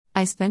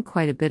I spent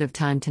quite a bit of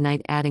time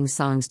tonight adding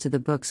songs to the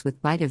Books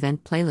with Byte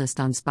event playlist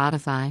on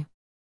Spotify.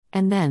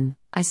 And then,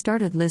 I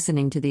started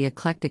listening to the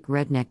Eclectic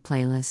Redneck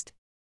playlist.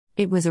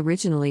 It was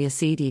originally a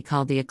CD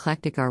called The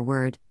Eclectic R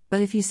Word, but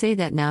if you say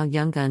that now,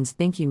 young guns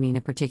think you mean a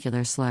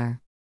particular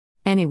slur.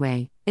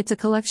 Anyway, it's a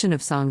collection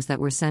of songs that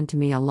were sent to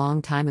me a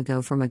long time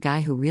ago from a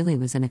guy who really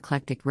was an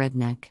eclectic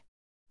redneck.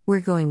 We're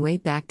going way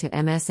back to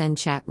MSN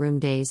chat room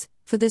days,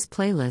 for this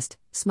playlist,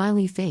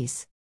 smiley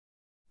face.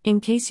 In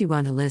case you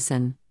want to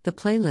listen, the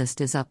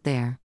playlist is up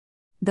there.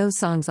 Those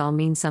songs all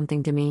mean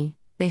something to me,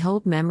 they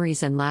hold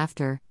memories and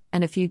laughter,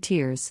 and a few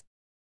tears.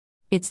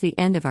 It's the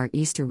end of our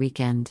Easter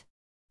weekend.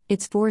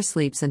 It's 4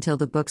 sleeps until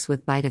the Books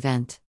with Byte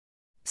event.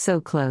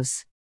 So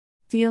close.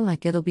 Feel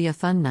like it'll be a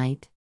fun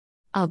night.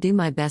 I'll do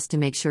my best to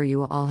make sure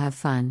you all have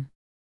fun.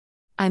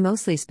 I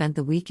mostly spent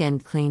the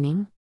weekend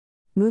cleaning,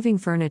 moving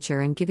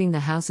furniture and giving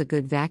the house a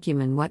good vacuum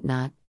and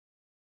whatnot.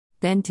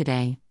 Then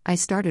today, I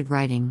started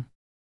writing.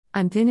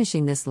 I'm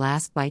finishing this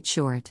last Byte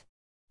short.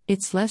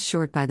 It's less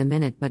short by the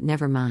minute, but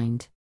never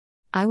mind.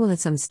 I will at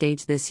some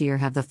stage this year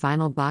have the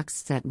final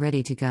box set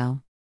ready to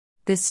go.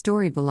 This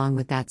story belong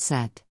with that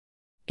set.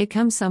 It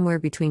comes somewhere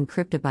between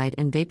Cryptobyte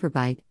and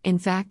Vaporbyte. In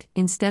fact,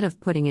 instead of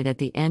putting it at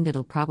the end,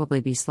 it'll probably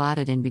be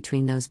slotted in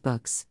between those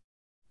books.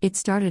 It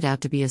started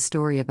out to be a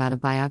story about a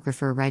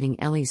biographer writing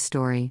Ellie's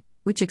story,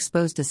 which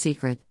exposed a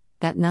secret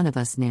that none of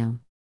us knew.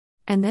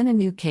 And then a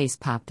new case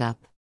popped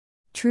up.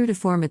 True to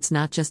form, it's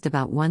not just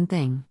about one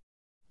thing.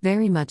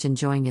 Very much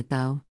enjoying it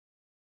though.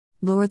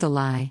 Lore the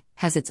Lie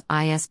has its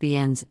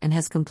ISBNs and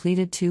has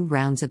completed 2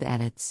 rounds of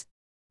edits.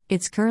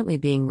 It's currently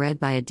being read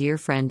by a dear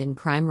friend and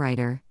crime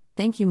writer,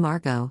 thank you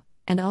Margot,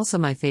 and also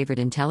my favorite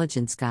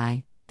intelligence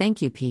guy,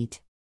 thank you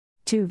Pete.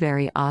 2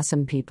 very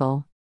awesome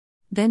people.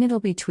 Then it'll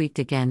be tweaked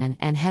again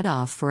and head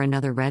off for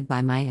another read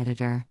by my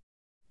editor.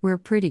 We're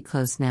pretty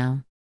close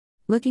now.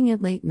 Looking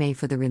at late May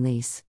for the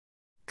release.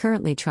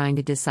 Currently trying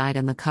to decide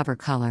on the cover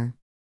color.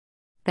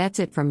 That's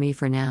it from me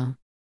for now.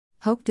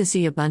 Hope to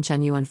see a bunch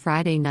on you on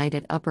Friday night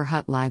at Upper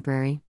Hutt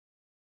Library.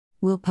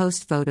 We'll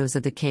post photos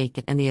of the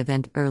cake and the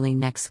event early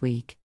next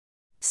week.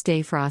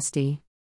 Stay frosty.